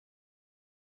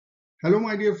Hello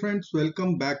my dear friends,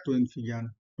 welcome back to infyGyan.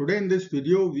 Today in this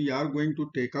video we are going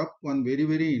to take up one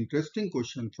very interesting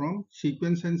question from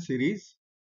sequence and series.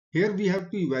 Here we have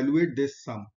to evaluate this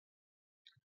sum.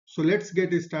 So let's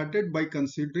get started by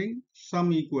considering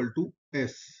sum equal to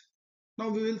s. Now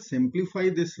we will simplify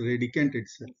this radicand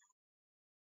itself.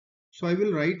 So I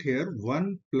will write here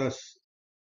 1 plus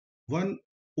 1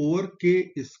 over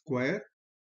k square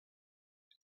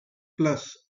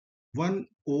plus 1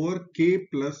 over k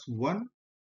plus 1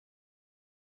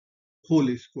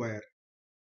 whole square.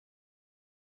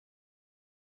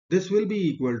 This will be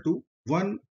equal to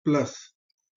 1 plus,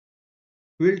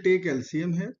 we'll take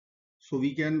LCM here. So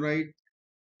we can write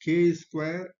k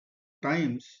square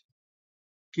times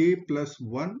k plus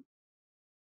 1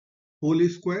 whole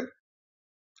square.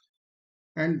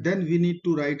 And then we need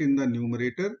to write in the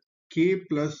numerator k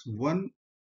plus 1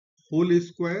 whole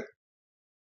square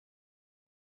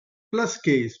plus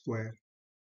k square.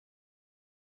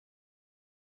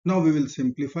 Now we will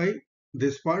simplify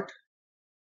this part.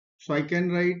 So I can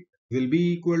write will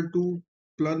be equal to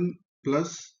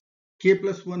plus k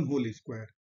plus 1 whole square.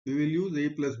 We will use a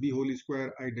plus b whole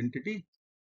square identity.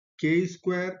 K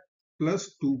square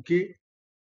plus 2k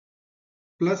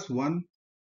plus 1.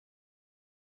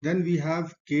 Then we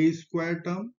have k square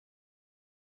term.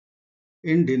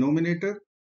 In denominator,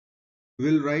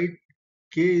 we'll write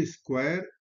k square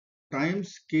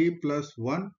times k plus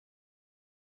 1.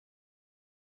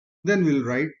 Then we'll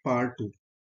write part 2.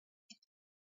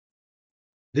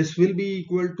 This will be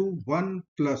equal to 1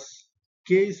 plus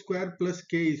k square plus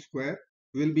k square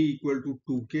will be equal to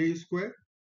 2k square.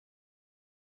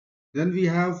 Then we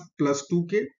have plus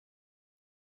 2k.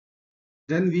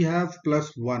 Then we have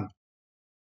plus 1.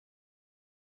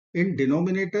 In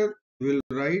denominator, we'll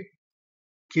write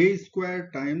k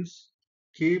square times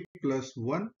k plus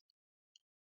 1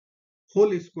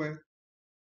 whole square.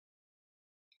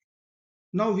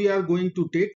 Now we are going to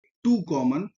take 2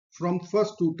 common from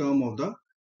first 2 term of the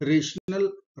rational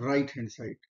right hand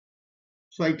side.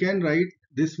 So I can write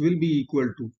this will be equal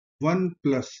to 1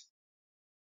 plus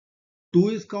 2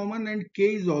 is common and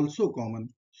k is also common.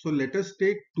 So let us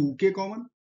take 2k common.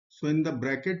 So in the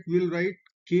bracket we'll write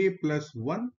k plus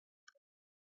 1.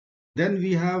 Then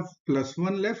we have plus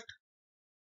 1 left.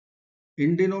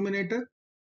 In denominator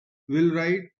we'll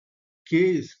write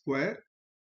k square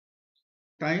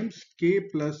times k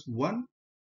plus 1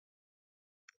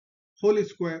 whole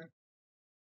square.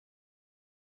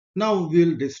 Now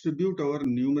we'll distribute our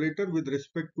numerator with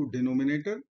respect to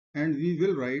denominator and we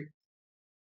will write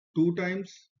 2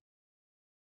 times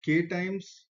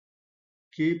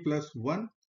k plus 1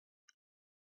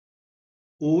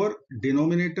 over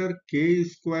denominator k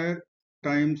square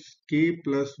times k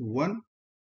plus 1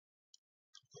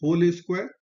 whole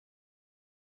square.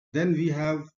 Then we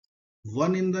have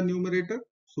 1 in the numerator.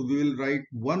 So we will write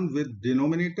 1 with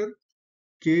denominator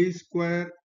k square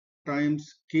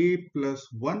times k plus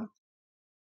 1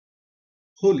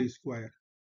 whole square.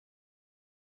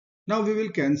 Now we will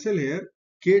cancel here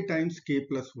k times k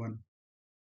plus 1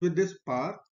 with this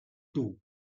power 2.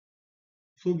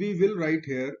 So we will write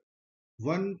here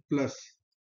 1 plus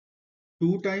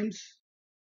 2 times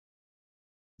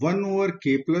 1 over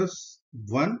k plus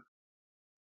 1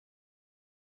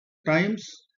 times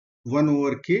 1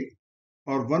 over k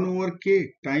or 1 over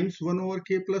k times 1 over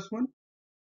k plus 1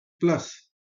 plus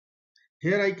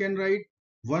here I can write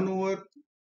 1 over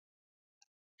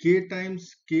k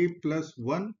times k plus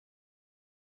 1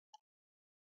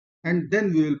 and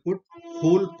then we will put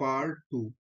whole power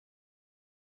 2.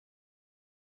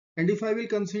 And if I will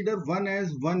consider 1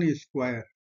 as 1 square,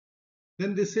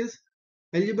 then this is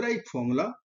algebraic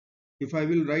formula. If I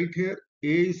will write here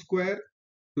a square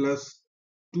plus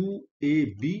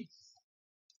 2ab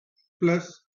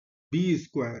plus b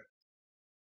square.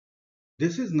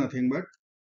 This is nothing but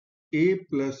a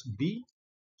plus b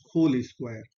whole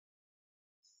square.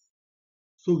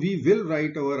 So we will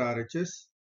write our RHS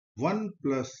 1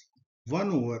 plus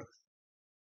 1 over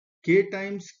k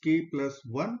times k plus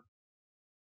 1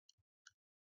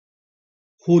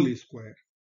 whole square.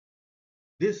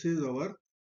 This is our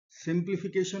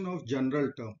simplification of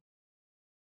general term.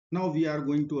 Now we are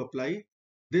going to apply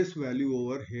this value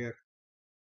over here.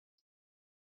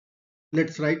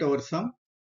 Let's write our sum.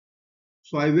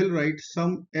 So I will write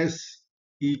sum S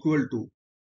equal to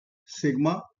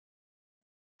sigma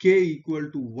k equal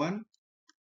to 1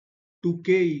 to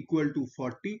k equal to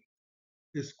 40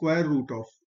 square root of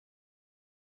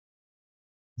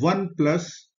 1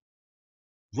 plus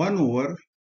 1 over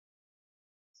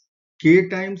k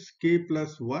times k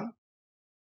plus 1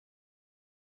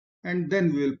 and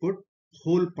then we will put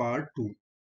whole power 2.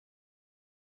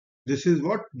 This is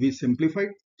what we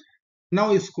simplified.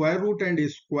 Now square root and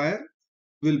square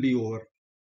will be over.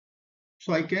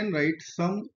 So I can write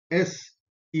sum S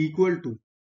equal to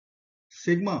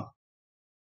sigma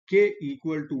k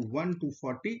equal to 1 to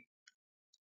 40.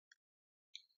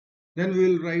 Then we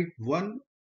will write 1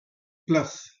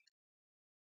 plus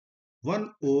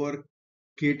 1 over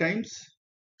k times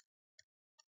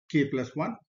k plus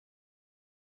 1.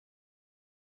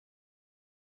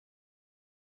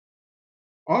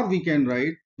 Or we can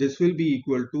write this will be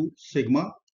equal to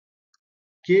sigma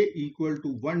k equal to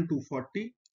 1 to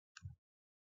 40,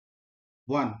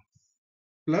 1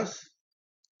 plus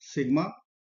sigma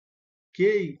k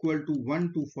equal to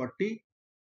 1 to 40,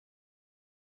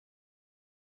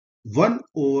 1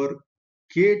 over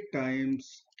k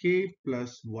times k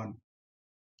plus 1.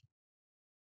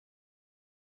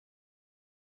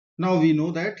 Now we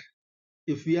know that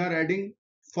if we are adding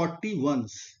 40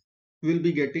 ones, we will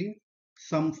be getting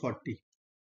sum 40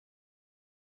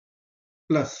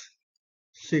 plus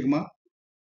sigma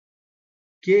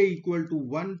k equal to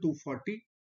 1 to 40.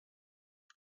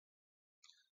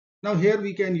 Now here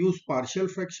we can use partial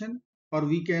fraction, or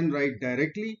we can write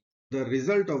directly the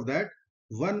result of that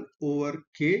 1 over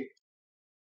k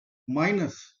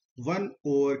minus 1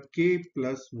 over k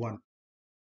plus 1.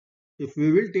 If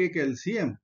we will take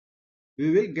LCM,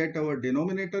 we will get our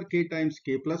denominator k times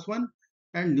k plus 1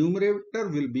 and numerator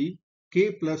will be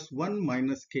k plus 1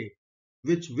 minus k,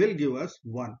 which will give us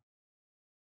 1.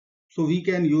 So we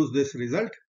can use this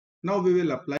result. Now we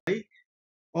will apply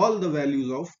all the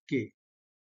values of k.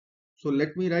 So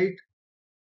let me write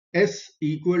S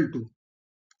equal to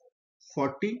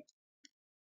 40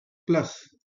 plus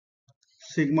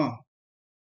sigma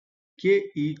k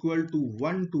equal to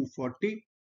 1 to 40,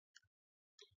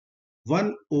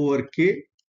 1 over k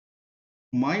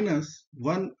minus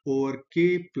 1 over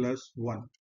k plus 1.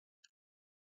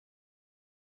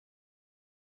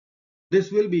 This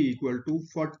will be equal to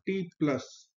 40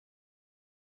 plus.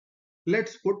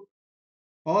 Let's put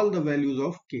all the values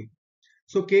of k.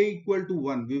 So k equal to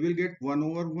 1, we will get 1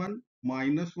 over 1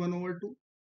 minus 1 over 2.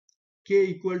 K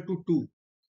equal to 2,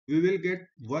 we will get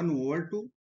 1 over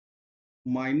 2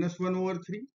 minus 1 over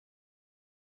 3.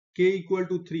 K equal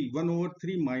to 3, 1 over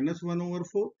 3 minus 1 over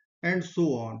 4, and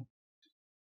so on.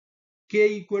 K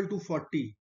equal to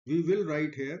 40, we will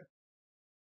write here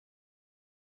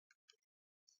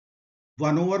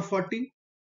 1 over 40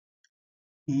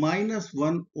 minus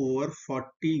 1 over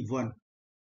 41.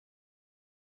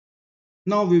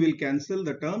 Now we will cancel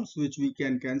the terms which we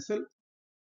can cancel.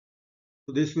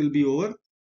 So this will be over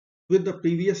with the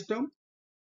previous term.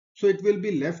 So it will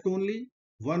be left only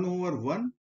 1 over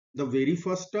 1, the very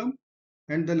first term,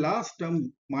 and the last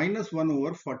term minus 1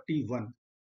 over 41.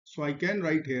 So I can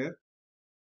write here,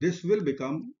 this will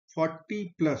become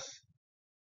 40 plus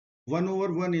 1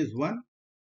 over 1 is 1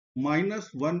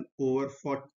 minus 1 over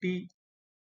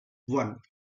 41.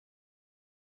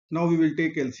 Now we will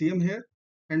take LCM here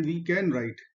and we can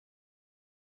write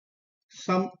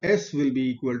sum S will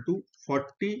be equal to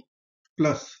 40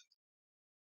 plus,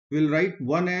 we'll write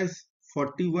 1 as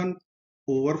 41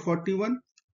 over 41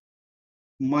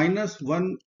 minus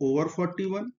 1 over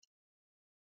 41.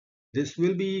 This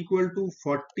will be equal to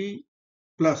 40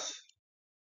 plus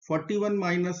 41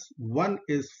 minus 1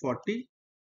 is 40.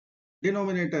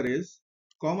 Denominator is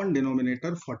common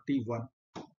denominator 41.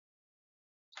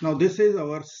 Now this is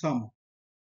our sum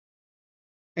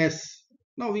S.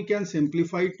 Now we can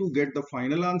simplify to get the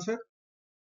final answer.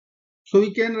 So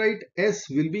we can write S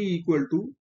will be equal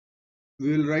to,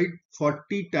 we will write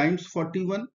 40 times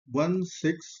 41,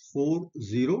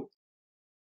 1640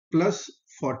 plus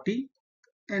 40,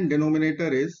 and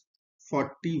denominator is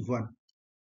 41,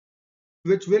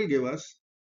 which will give us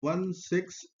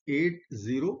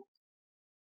 1680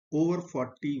 over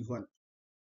 41.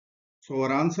 So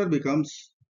our answer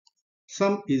becomes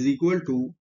sum is equal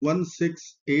to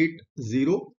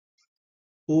 1680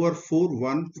 over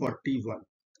 4141.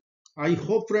 I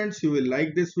hope friends you will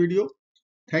like this video.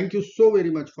 Thank you so very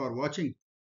much for watching.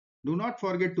 Do not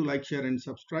forget to like, share and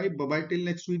subscribe. Bye bye till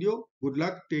next video. Good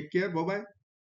luck. Take care. Bye bye.